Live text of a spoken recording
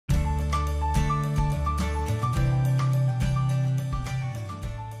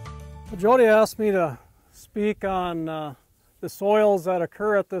Jody asked me to speak on the soils that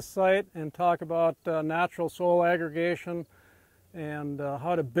occur at this site and talk about natural soil aggregation and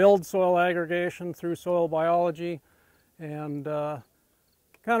how to build soil aggregation through soil biology, and kind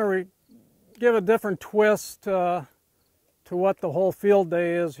of give a different twist to what the whole field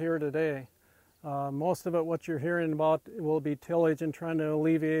day is here today. Most of it, what you're hearing about, will be tillage and trying to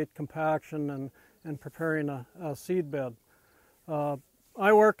alleviate compaction and preparing a seed bed.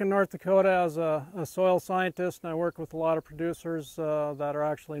 I work in North Dakota as a soil scientist, and I work with a lot of producers that are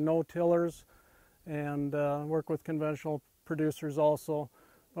actually no-tillers, and work with conventional producers also.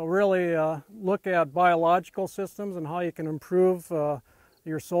 But really look at biological systems and how you can improve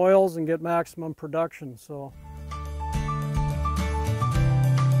your soils and get maximum production. So,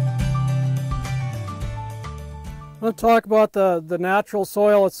 I'm going to talk about the natural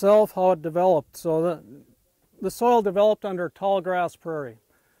soil itself, how it developed. So the soil developed under tall grass prairie.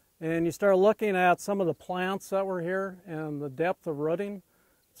 And you start looking at some of the plants that were here and the depth of rooting.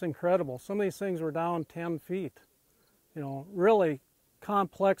 It's incredible. Some of these things were down 10 feet. You know, really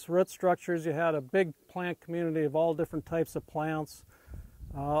complex root structures. You had a big plant community of all different types of plants.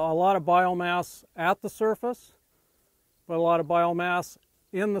 A lot of biomass at the surface, but a lot of biomass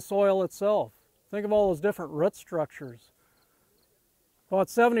in the soil itself. Think of all those different root structures. About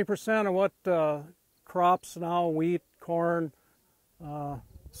 70% of what crops now, wheat, corn,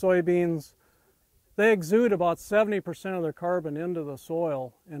 soybeans, they exude about 70% of their carbon into the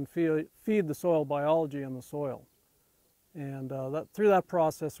soil and feed the soil biology in the soil. And through that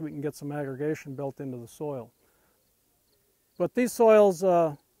process we can get some aggregation built into the soil. But these soils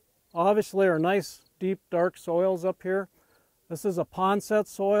obviously are nice, deep, dark soils up here. This is a pondset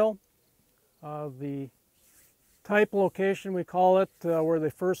soil. The type location, we call it, where they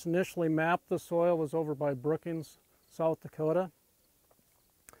first initially mapped the soil, was over by Brookings, South Dakota.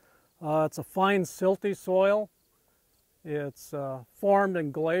 It's a fine silty soil. It's formed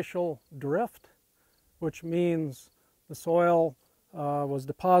in glacial drift, which means the soil was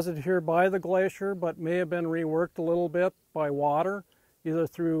deposited here by the glacier, but may have been reworked a little bit by water, either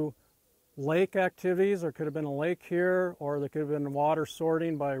through lake activities, there could have been a lake here, or there could have been water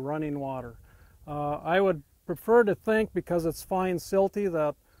sorting by running water. I would prefer to think, because it's fine silty,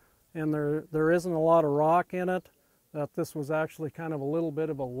 that, and there isn't a lot of rock in it, that this was actually kind of a little bit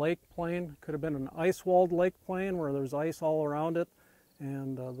of a lake plain. Could have been an ice-walled lake plain where there's ice all around it,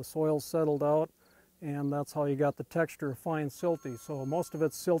 and the soil settled out, and that's how you got the texture of fine silty. So most of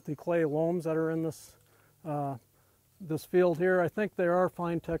it's silty clay loams that are in this this field here. I think there are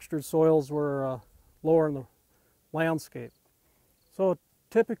fine textured soils where lower in the landscape. So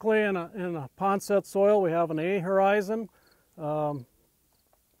typically in a pondset soil we have an A horizon. Now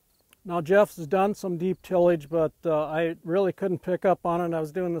Jeff has done some deep tillage, but I really couldn't pick up on it. I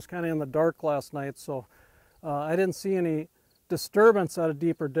was doing this kind of in the dark last night, so I didn't see any disturbance at a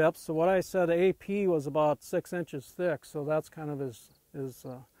deeper depth. So what I said, AP was about 6 inches thick, so that's kind of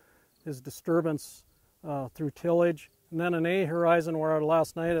his disturbance through tillage. And then an A horizon, where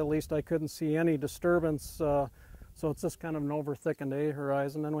last night at least I couldn't see any disturbance, so it's just kind of an over-thickened A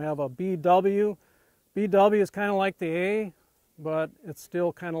horizon. Then we have a BW. BW is kind of like the A, but it's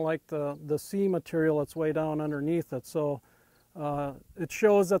still kind of like the C material that's way down underneath it. So it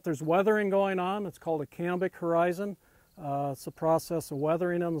shows that there's weathering going on. It's called a cambic horizon. It's a process of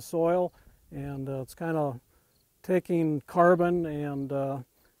weathering in the soil, and it's kind of taking carbon and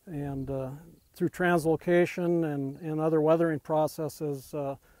through translocation and other weathering processes,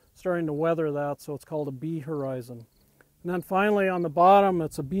 starting to weather that, so it's called a B horizon. And then finally on the bottom,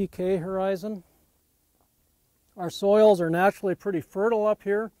 it's a BK horizon. Our soils are naturally pretty fertile up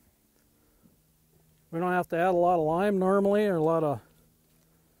here. We don't have to add a lot of lime normally, or a lot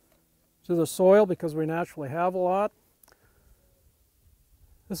to the soil, because we naturally have a lot.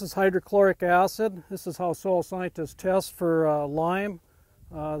 This is hydrochloric acid. This is how soil scientists test for lime.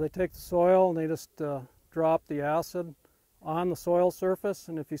 They take the soil and they just drop the acid on the soil surface,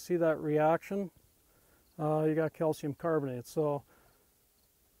 and if you see that reaction, you got calcium carbonate. So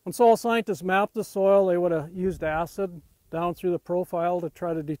when soil scientists mapped the soil, they would have used acid down through the profile to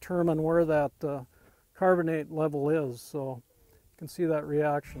try to determine where that carbonate level is. So you can see that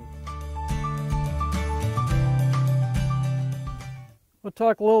reaction. We'll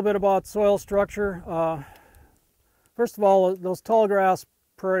talk a little bit about soil structure. First of all, those tall grass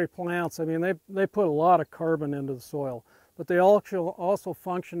prairie plants, I mean, they put a lot of carbon into the soil, but they also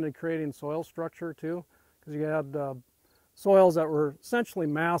functioned in creating soil structure too, because you had soils that were essentially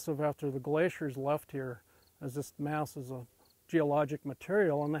massive after the glaciers left here as just masses of geologic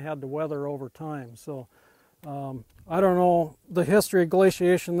material, and they had to weather over time. So I don't know the history of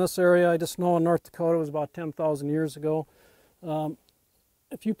glaciation in this area. I just know in North Dakota it was about 10,000 years ago.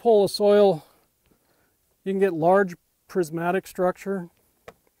 If you pull the soil, you can get large prismatic structure.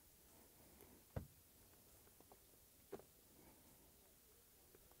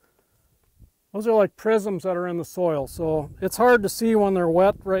 Those are like prisms that are in the soil, so it's hard to see when they're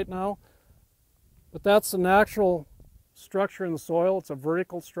wet right now, but that's the natural structure in the soil. It's a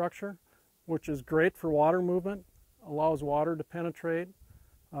vertical structure, which is great for water movement, allows water to penetrate,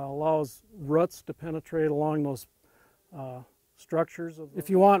 allows roots to penetrate along those structures. If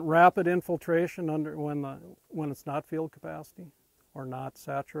you want rapid infiltration when it's not field capacity or not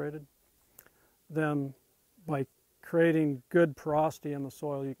saturated, then by creating good porosity in the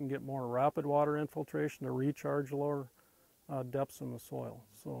soil, you can get more rapid water infiltration to recharge lower depths in the soil.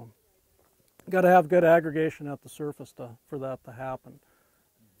 So you got to have good aggregation at the surface for that to happen.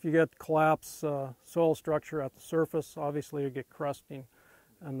 If you get collapsed soil structure at the surface, obviously you get crusting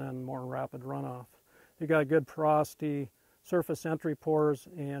and then more rapid runoff. You got good porosity, surface entry pores,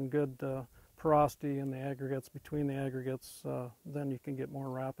 and good porosity in the aggregates, between the aggregates, then you can get more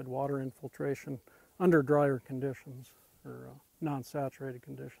rapid water infiltration under drier conditions or non-saturated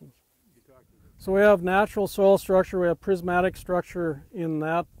conditions. So we have natural soil structure, we have prismatic structure in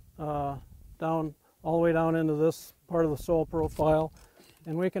that down all the way down into this part of the soil profile,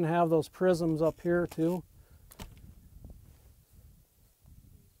 and we can have those prisms up here too.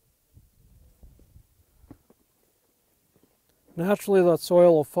 Naturally that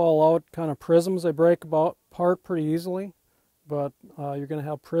soil will fall out kind of prisms. They break apart pretty easily, but you're going to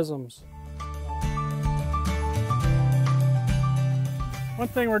have prisms. One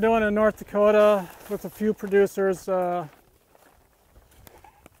thing we're doing in North Dakota with a few producers to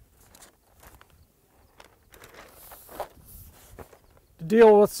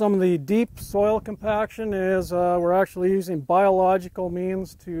deal with some of the deep soil compaction is we're actually using biological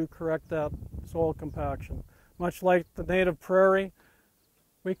means to correct that soil compaction. Much like the native prairie,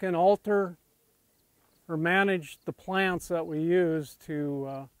 we can alter or manage the plants that we use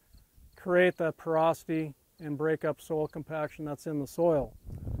to create that porosity and break up soil compaction that's in the soil.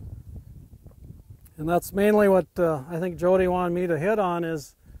 And that's mainly what I think Jody wanted me to hit on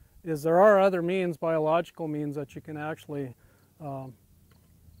is there are other means, biological means, that you can actually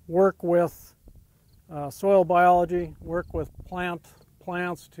work with soil biology, work with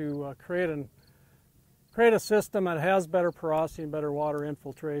plants to create a system that has better porosity and better water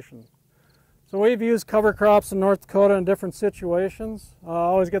infiltration. So we've used cover crops in North Dakota in different situations. I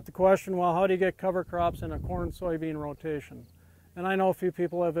always get the question, well, how do you get cover crops in a corn-soybean rotation? And I know a few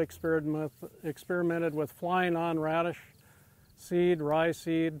people have experimented with flying on radish seed, rye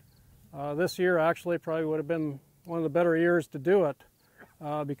seed. This year actually probably would have been one of the better years to do it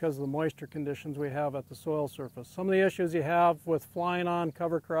because of the moisture conditions we have at the soil surface. Some of the issues you have with flying on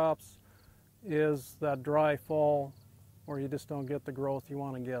cover crops is that dry fall where you just don't get the growth you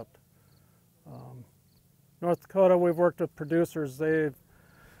want to get. North Dakota, we've worked with producers.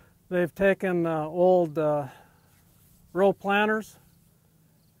 They've taken old row planters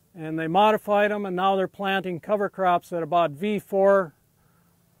and they modified them, and now they're planting cover crops at about V4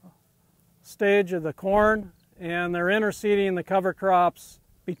 stage of the corn, and they're interseeding the cover crops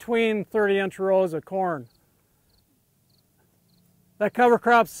between 30-inch rows of corn. That cover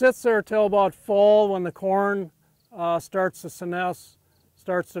crop sits there till about fall when the corn starts to senesce,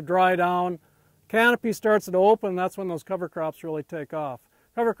 starts to dry down. Canopy starts to open, that's when those cover crops really take off.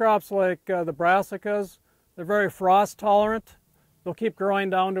 Cover crops like the brassicas, they're very frost tolerant. They'll keep growing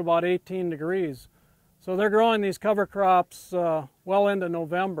down to about 18 degrees. So they're growing these cover crops well into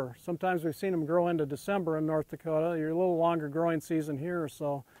November. Sometimes we've seen them grow into December in North Dakota. You're a little longer growing season here,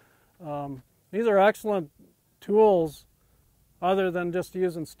 so these are excellent tools other than just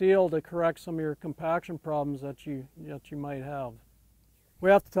using steel to correct some of your compaction problems that you might have. We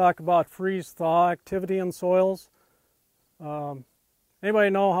have to talk about freeze-thaw activity in soils. Anybody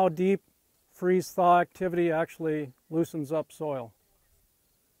know how deep freeze-thaw activity actually loosens up soil?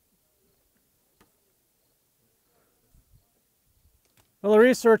 Well, the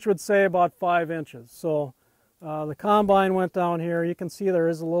research would say about 5 inches. So the combine went down here. You can see there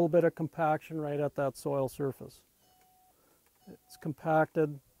is a little bit of compaction right at that soil surface. It's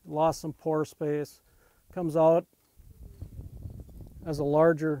compacted, lost some pore space, comes out as a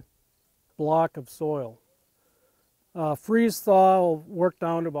larger block of soil. Freeze-thaw will work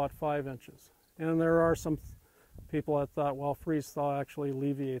down to about 5 inches. And there are some people that thought, well, freeze-thaw actually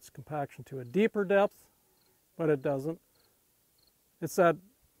alleviates compaction to a deeper depth, but it doesn't. It's that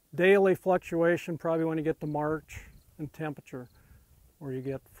daily fluctuation, probably when you get to March, in temperature, where you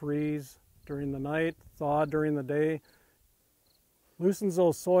get freeze, during the night, thaw during the day, loosens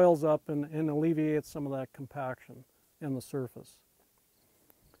those soils up and alleviates some of that compaction in the surface.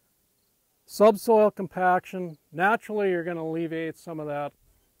 Subsoil compaction, naturally you're going to alleviate some of that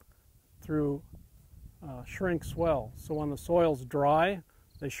through shrink swell. So when the soil's dry,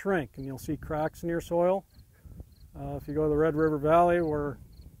 they shrink and you'll see cracks in your soil. If you go to the Red River Valley where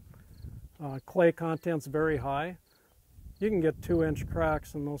clay content's very high, you can get 2-inch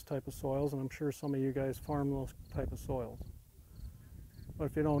cracks in those type of soils, and I'm sure some of you guys farm those type of soils. But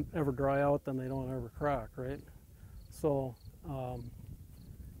if you don't ever dry out, then they don't ever crack, right? So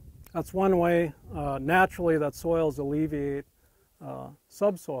that's one way naturally that soils alleviate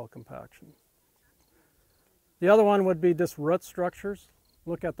subsoil compaction. The other one would be just root structures.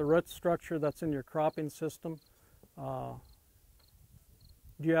 Look at the root structure that's in your cropping system. Do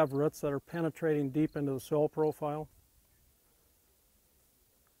you have roots that are penetrating deep into the soil profile?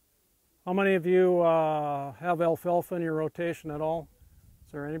 How many of you have alfalfa in your rotation at all?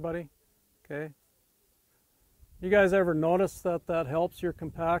 Is there anybody? Okay. You guys ever notice that that helps your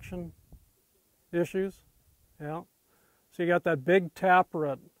compaction issues? Yeah. So you got that big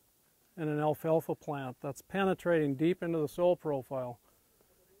taproot in an alfalfa plant that's penetrating deep into the soil profile.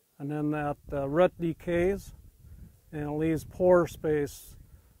 And then that root decays and it leaves pore space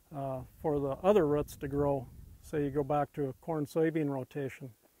for the other roots to grow. Say you go back to a corn-soybean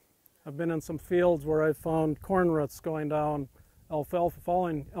rotation. I've been in some fields where I've found corn roots going down,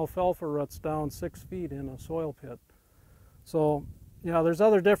 falling alfalfa roots down 6 feet in a soil pit. So, yeah, there's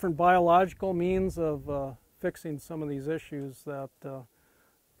other different biological means of fixing some of these issues that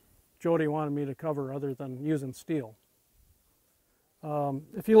Jody wanted me to cover other than using steel.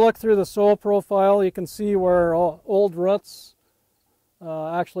 If you look through the soil profile, you can see where old roots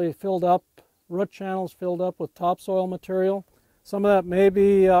actually filled up, root channels filled up with topsoil material. Some of that may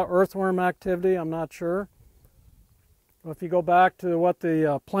be earthworm activity, I'm not sure. If you go back to what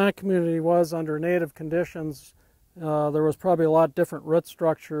the plant community was under native conditions, there was probably a lot different root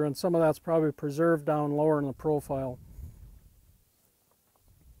structure, and some of that's probably preserved down lower in the profile.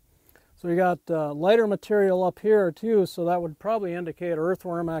 So you got lighter material up here too, so that would probably indicate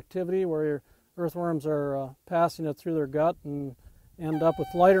earthworm activity where your earthworms are passing it through their gut and end up with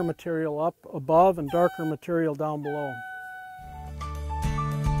lighter material up above and darker material down below.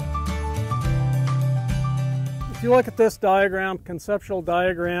 If you look at this diagram, conceptual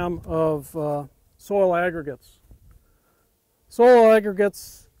diagram of soil aggregates. Soil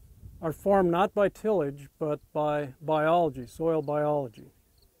aggregates are formed not by tillage, but by biology, soil biology.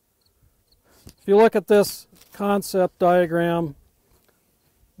 If you look at this concept diagram,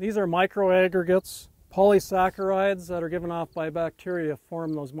 these are microaggregates. Polysaccharides that are given off by bacteria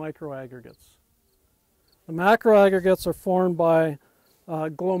form those microaggregates. The macroaggregates are formed by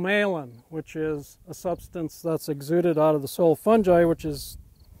glomalin, which is a substance that's exuded out of the soil fungi, which is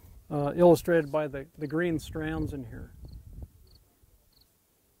illustrated by the green strands in here.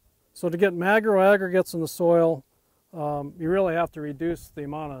 So to get macroaggregates in the soil, you really have to reduce the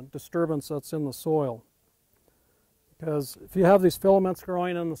amount of disturbance that's in the soil. Because if you have these filaments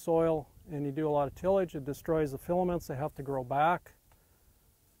growing in the soil and you do a lot of tillage, it destroys the filaments. They have to grow back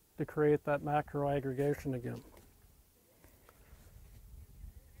to create that macroaggregation again.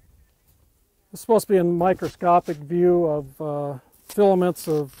 This is supposed to be a microscopic view of filaments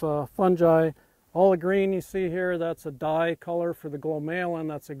of fungi. All the green you see here, that's a dye color for the glomalin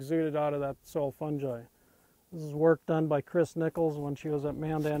that's exuded out of that soil fungi. This is work done by Chris Nichols when she was at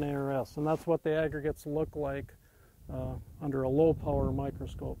Mandan ARS, and that's what the aggregates look like under a low power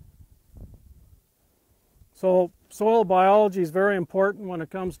microscope. So soil biology is very important when it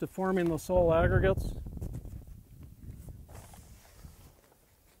comes to forming the soil aggregates.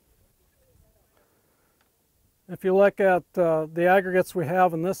 If you look at the aggregates we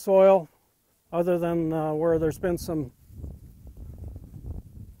have in this soil, other than where there's been some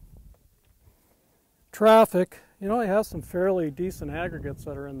traffic, you know, you have some fairly decent aggregates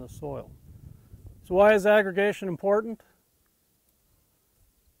that are in the soil. So why is aggregation important?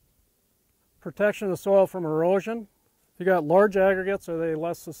 Protection of the soil from erosion. If you got large aggregates, are they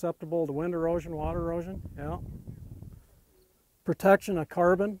less susceptible to wind erosion, water erosion? Yeah. Protection of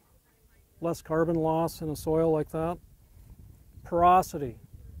carbon. Less carbon loss in a soil like that. Porosity.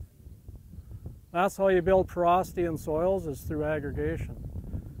 That's how you build porosity in soils, is through aggregation.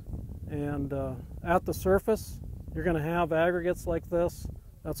 And at the surface, you're going to have aggregates like this.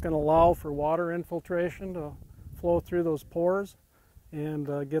 That's going to allow for water infiltration to flow through those pores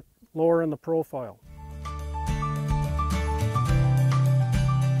and get lower in the profile.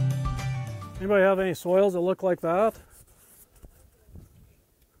 Anybody have any soils that look like that?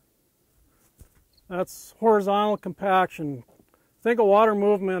 That's horizontal compaction. Think of water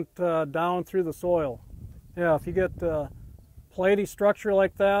movement down through the soil. Yeah, if you get platy structure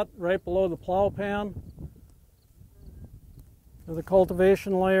like that right below the plow pan, or the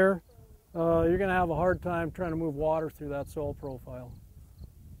cultivation layer, you're going to have a hard time trying to move water through that soil profile.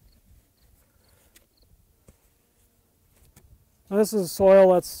 Now, this is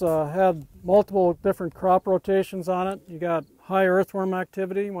soil that's had multiple different crop rotations on it. You got high earthworm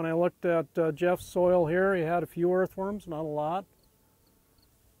activity. When I looked at Jeff's soil here, he had a few earthworms, not a lot.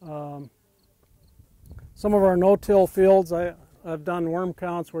 Some of our no-till fields, I've done worm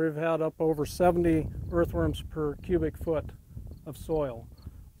counts where we've had up over 70 earthworms per cubic foot of soil,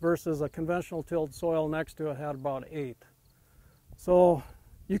 versus a conventional tilled soil next to it had about 8. So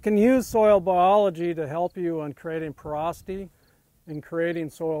you can use soil biology to help you in creating porosity and creating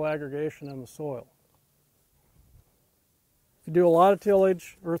soil aggregation in the soil. If you do a lot of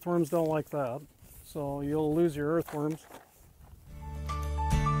tillage, earthworms don't like that, so you'll lose your earthworms.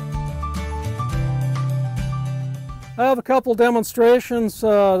 I have a couple demonstrations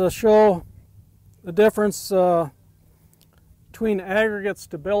to show the difference between aggregate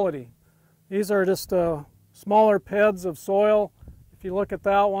stability. These are just smaller PEDs of soil. If you look at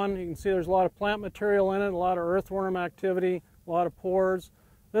that one, you can see there's a lot of plant material in it, a lot of earthworm activity, a lot of pores.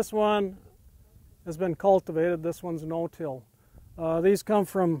 This one has been cultivated. This one's no-till. These come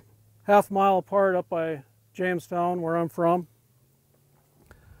from half mile apart up by Jamestown, where I'm from.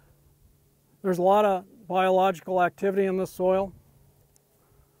 There's a lot of biological activity in this soil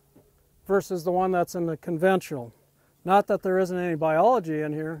versus the one that's in the conventional. Not that there isn't any biology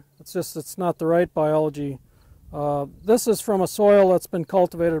in here, it's just it's not the right biology. This is from a soil that's been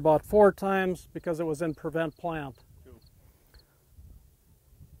cultivated about 4 times because it was in prevent plant.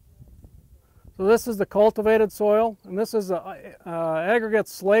 So this is the cultivated soil, and this is the aggregate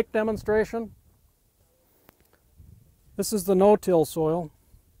slake demonstration. This is the no-till soil.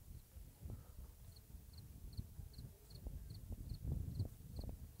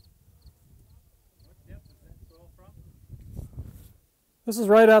 This is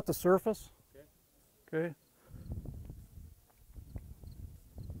right at the surface. Okay.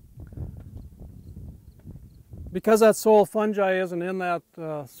 Because that soil fungi isn't in that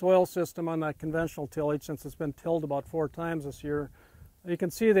soil system on that conventional tillage, since it's been tilled about 4 times this year, you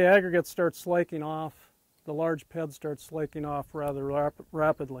can see the aggregates start slaking off. The large PEDs start slaking off rather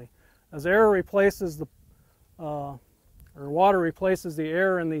rapidly. As air replaces the, or water replaces the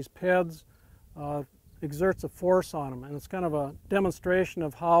air in these PEDs, exerts a force on them, and it's kind of a demonstration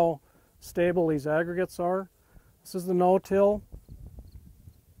of how stable these aggregates are. This is the no-till,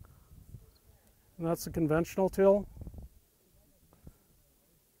 and that's the conventional till.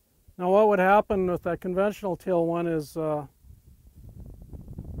 Now what would happen with that conventional till one is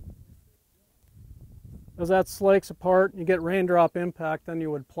as that slakes apart and you get raindrop impact, then you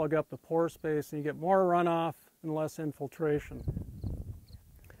would plug up the pore space and you get more runoff and less infiltration.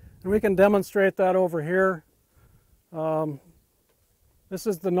 And we can demonstrate that over here. This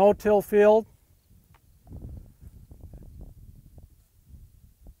is the no-till field.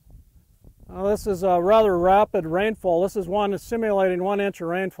 This is a rather rapid rainfall. This is simulating 1 inch of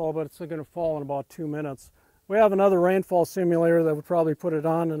rainfall, but it's going to fall in about 2 minutes. We have another rainfall simulator that would probably put it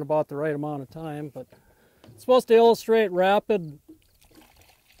on in about the right amount of time, but it's supposed to illustrate rapid.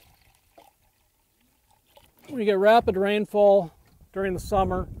 When you get rapid rainfall during the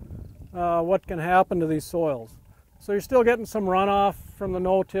summer, what can happen to these soils. So you're still getting some runoff from the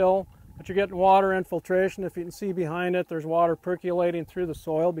no-till, but you're getting water infiltration. If you can see behind it, there's water percolating through the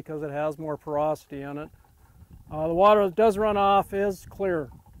soil because it has more porosity in it. The water that does run off is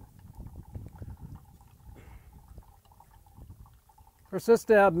clear. Of course, this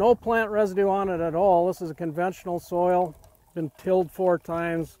had no plant residue on it at all. This is a conventional soil, been tilled 4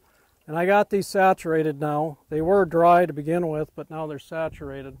 times, and I got these saturated now. They were dry to begin with, but now they're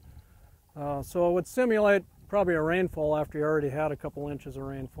saturated. So it would simulate probably a rainfall after you already had a couple inches of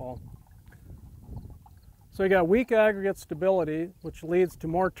rainfall. So you got weak aggregate stability, which leads to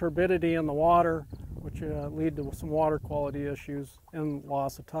more turbidity in the water, which lead to some water quality issues and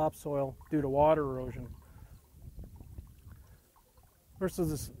loss of topsoil due to water erosion.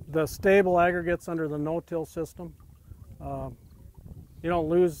 Versus the stable aggregates under the no-till system, you don't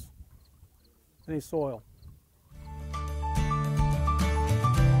lose any soil.